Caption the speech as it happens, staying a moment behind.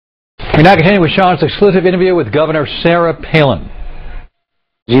We now continue with Sean's exclusive interview with Governor Sarah Palin.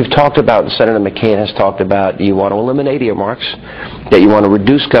 You've talked about, and Senator McCain has talked about, you want to eliminate earmarks, that you want to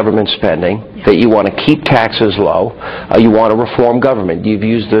reduce government spending, that you want to keep taxes low, you want to reform government. You've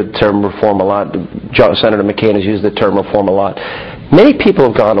used the term reform a lot. Senator McCain has used the term reform a lot. Many people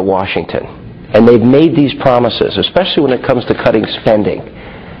have gone to Washington, and they've made these promises, especially when it comes to cutting spending,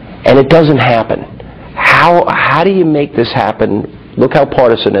 and it doesn't happen. How do you make this happen? Look how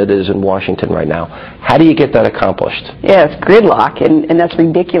partisan it is in Washington right now. How do you get that accomplished? Yeah, it's gridlock, and that's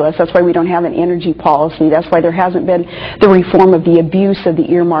ridiculous. That's why we don't have an energy policy. That's why there hasn't been the reform of the abuse of the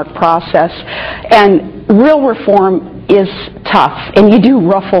earmark process. And real reform is tough, and you do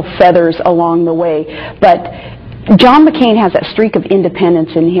ruffle feathers along the way. But John McCain has that streak of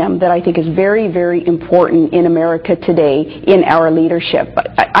independence in him that I think is very, very important in America today in our leadership.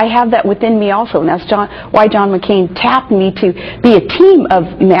 I have that within me also, and that's why John McCain tapped me to be a team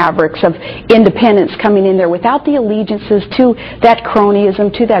of mavericks, of independents coming in there without the allegiances to that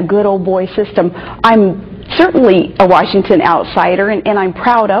cronyism, to that good old boy system. I'm certainly a Washington outsider, and I'm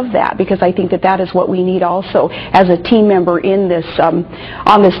proud of that, because I think that is what we need also as a team member in this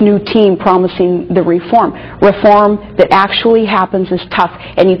on this new team promising the reform. Reform that actually happens is tough,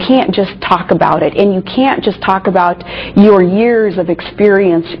 and you can't just talk about it, and you can't just talk about your years of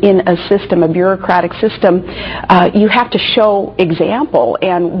experience in a system, a bureaucratic system. You have to show example,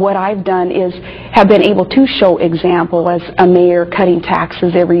 and what I've done is have been able to show example as a mayor, cutting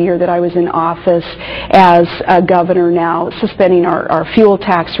taxes every year that I was in office, as a governor now, suspending our fuel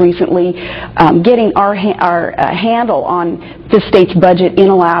tax recently, getting our handle on the state's budget in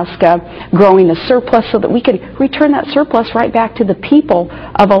Alaska, growing a surplus so that we can return that surplus right back to the people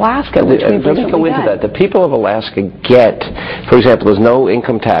of Alaska, which we've recently done. Let me go into that. The people of Alaska get, for example, there's no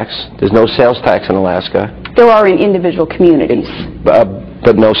income tax, there's no sales tax in Alaska. There are in individual communities.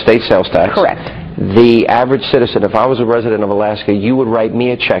 But no state sales tax. Correct. The average citizen, if I was a resident of Alaska, you would write me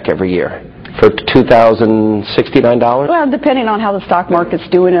a check every year for $2,069? Well, depending on how the stock market's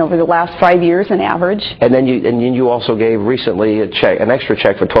doing over the last 5 years, an average. And then you also gave recently an extra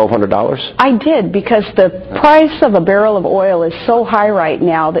check for $1,200? I did, because the price of a barrel of oil is so high right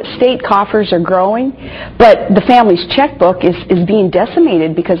now that state coffers are growing, but the family's checkbook is being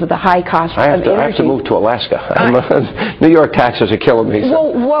decimated because of the high cost of energy. I have to move to Alaska. New York taxes are killing me. So.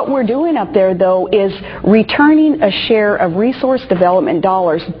 Well, what we're doing up there, though, is returning a share of resource development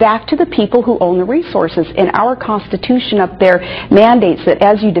dollars back to the people who own the resources, and our Constitution up there mandates that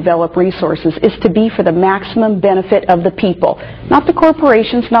as you develop resources is to be for the maximum benefit of the people, not the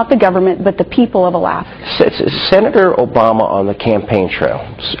corporations, not the government, but the people of Alaska. Senator Obama on the campaign trail,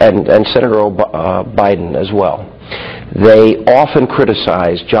 and Senator Biden as well, they often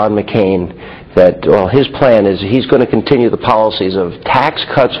criticize John McCain that, well, his plan is he's going to continue the policies of tax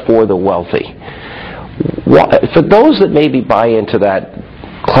cuts for the wealthy. For those that maybe buy into that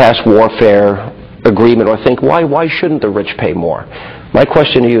class warfare agreement or think, why shouldn't the rich pay more? My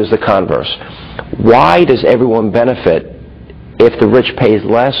question to you is the converse. Why does everyone benefit if the rich pays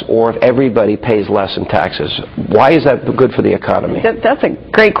less, or if everybody pays less in taxes? Why is that good for the economy? That's a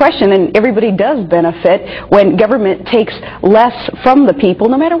great question, and everybody does benefit when government takes less from the people,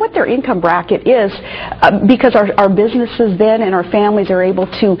 no matter what their income bracket is, because our businesses then and our families are able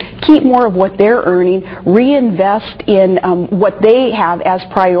to keep more of what they're earning, reinvest in what they have as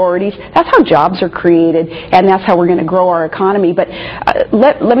priorities. That's how jobs are created, and that's how we're going to grow our economy. But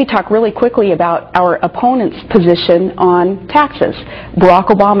let me talk really quickly about our opponent's position on taxes. Barack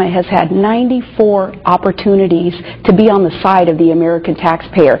Obama has had 94 opportunities to be on the side of the American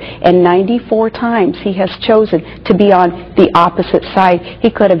taxpayer, and 94 times he has chosen to be on the opposite side. He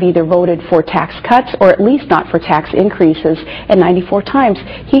could have either voted for tax cuts or at least not for tax increases, and 94 times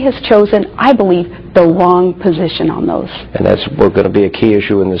he has chosen, I believe, the wrong position on those. And that's going to be a key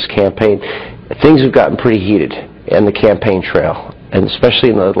issue in this campaign. Things have gotten pretty heated in the campaign trail, and especially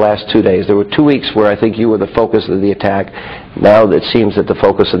in the last 2 days. There were 2 weeks where I think you were the focus of the attack. Now it seems that the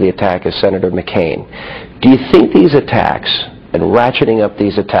focus of the attack is Senator McCain. Do you think these attacks, and ratcheting up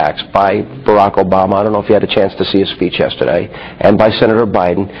these attacks by Barack Obama, I don't know if you had a chance to see his speech yesterday, and by Senator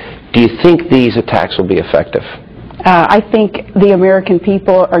Biden, do you think these attacks will be effective? I think the American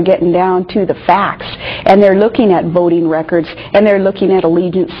people are getting down to the facts, and they're looking at voting records, and they're looking at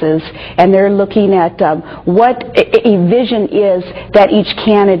allegiances, and they're looking at what a vision is that each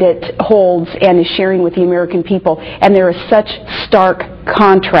candidate holds and is sharing with the American people, and there is such stark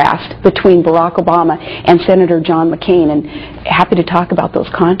contrast between Barack Obama and Senator John McCain, and happy to talk about those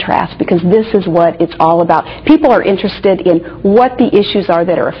contrasts because this is what it's all about. People are interested in what the issues are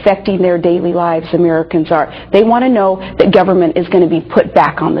that are affecting their daily lives. Americans are. They want to know that government is going to be put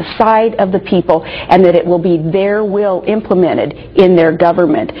back on the side of the people and that it will be their will implemented in their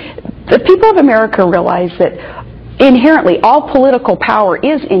government. The people of America realize that inherently, all political power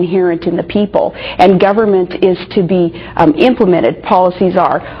is inherent in the people, and government is to be implemented, policies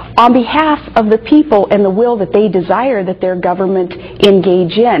are, on behalf of the people and the will that they desire that their government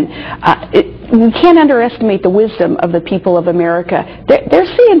engage in. We can't underestimate the wisdom of the people of America.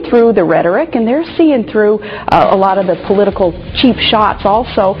 They're seeing through the rhetoric, and they're seeing through a lot of the political cheap shots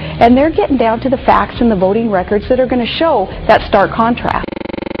also, and they're getting down to the facts and the voting records that are going to show that stark contrast.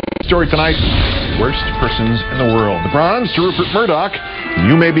 Story tonight, worst persons in the world. The bronze to Rupert Murdoch.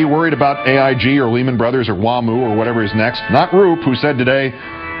 You may be worried about AIG or Lehman Brothers or WAMU or whatever is next. Not Rupe, who said today,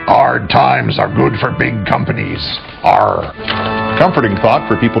 hard times are good for big companies. Are comforting thought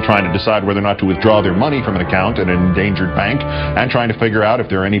for people trying to decide whether or not to withdraw their money from an account at an endangered bank and trying to figure out if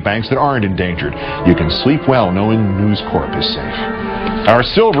there are any banks that aren't endangered. You can sleep well knowing News Corp is safe. Our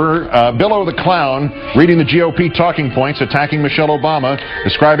silver, Billo the Clown, reading the GOP talking points, attacking Michelle Obama,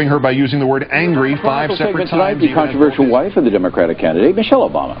 describing her by using the word angry 5 separate times. The controversial wife of the Democratic candidate, Michelle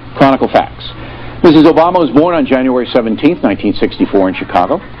Obama. Chronicle facts. Mrs. Obama was born on January 17, 1964 in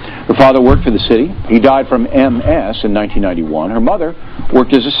Chicago. Her father worked for the city. He died from MS in 1991. Her mother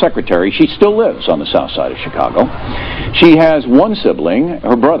worked as a secretary. She still lives on the south side of Chicago. She has one sibling,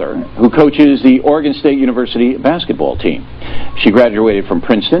 her brother, who coaches the Oregon State University basketball team. She graduated from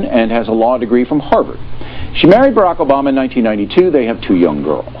Princeton and has a law degree from Harvard. She married Barack Obama in 1992. They have 2 young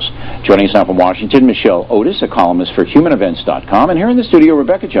girls. Joining us now from Washington, Michelle Otis, a columnist for HumanEvents.com, and here in the studio,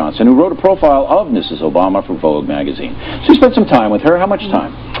 Rebecca Johnson, who wrote a profile of Mrs. Obama for Vogue magazine. So you spent some time with her. How much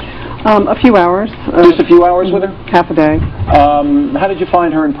time? A few hours. Just a few hours with her? Half a day. How did you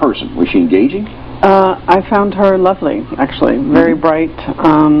find her in person? Was she engaging? I found her lovely, actually. Very bright,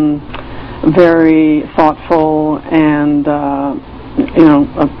 very thoughtful, and, you know,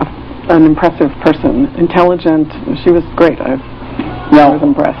 an impressive person. Intelligent. She was great. I was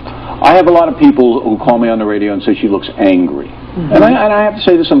impressed. I have a lot of people who call me on the radio and say she looks angry. And I have to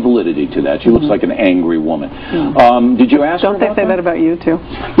say there's some validity to that. She looks like an angry woman. Did you ask her Don't they say that about you, too?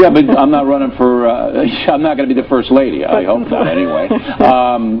 Yeah, but I'm not running for, I'm not going to be the first lady. I hope not, anyway.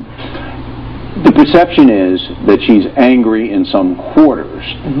 The perception is that she's angry in some quarters.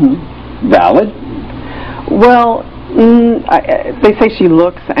 Valid? Well, they say she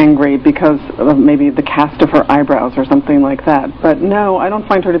looks angry because of maybe the cast of her eyebrows or something like that. But no, I don't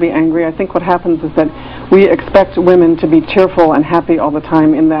find her to be angry. I think what happens is that we expect women to be cheerful and happy all the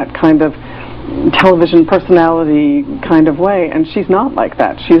time in that kind of television personality kind of way, and she's not like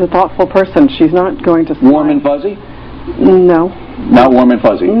that. She's a thoughtful person. She's not going to smile. Warm and fuzzy? No. Not warm and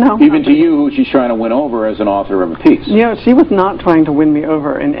fuzzy? No. Even to you, who she's trying to win over as an author of a piece? You know, she was not trying to win me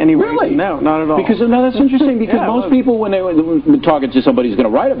over in any way. Really? No, not at all. Because now that's interesting, because most people, when they're talking to somebody who's going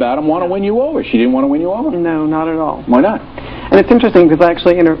to write about them, want to win you over. She didn't want to win you over? No, not at all. Why not? And it's interesting because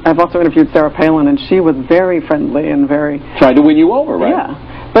I've also interviewed Sarah Palin, and she was very friendly and very... Tried to win you over, right?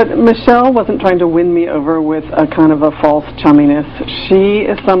 Yeah. But Michelle wasn't trying to win me over with a kind of a false chumminess. She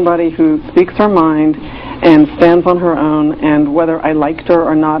is somebody who speaks her mind and stands on her own, and whether I liked her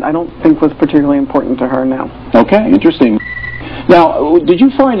or not, I don't think was particularly important to her now. Okay, interesting. Now, did you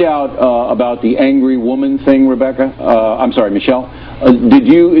find out about the angry woman thing, Rebecca? I'm sorry, Michelle.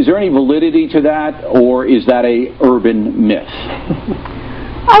 Is there any validity to that, or is that a urban myth?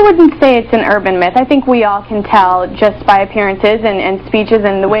 I wouldn't say it's an urban myth. I think we all can tell just by appearances and speeches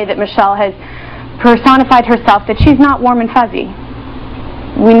and the way that Michelle has personified herself that she's not warm and fuzzy.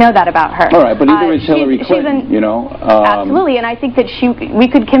 We know that about her. All right, but either is Hillary Clinton, you know. Absolutely, and I think that we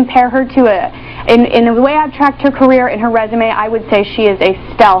could compare her to in the way I've tracked her career and her resume, I would say she is a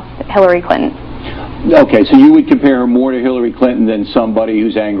stealth Hillary Clinton. Okay, so you would compare her more to Hillary Clinton than somebody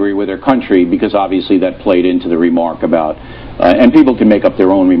who's angry with her country, because obviously that played into the remark about, and people can make up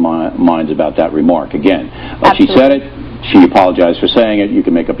their own minds about that remark again. She said it. She apologized for saying it. You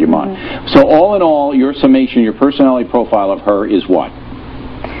can make up your mind. So all in all, your summation, your personality profile of her is what?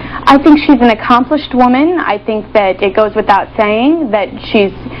 I think she's an accomplished woman. I think that it goes without saying that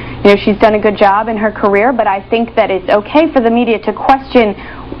she's done a good job in her career, but I think that it's okay for the media to question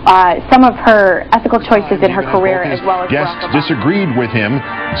some of her ethical choices in her career as well as guests disagreed with him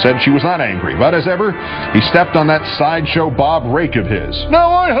and said she was not angry. But as ever, he stepped on that sideshow Bob Rake of his.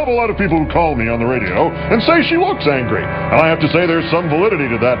 Now, I have a lot of people who call me on the radio and say she looks angry. And I have to say there's some validity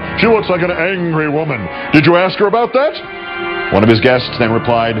to that. She looks like an angry woman. Did you ask her about that? One of his guests then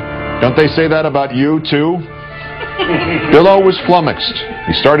replied, "Don't they say that about you, too?" Billow was flummoxed.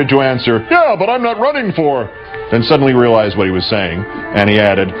 He started to answer, "Yeah, but I'm not running for..." Then suddenly realized what he was saying, and he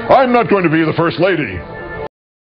added, "I'm not going to be the First Lady."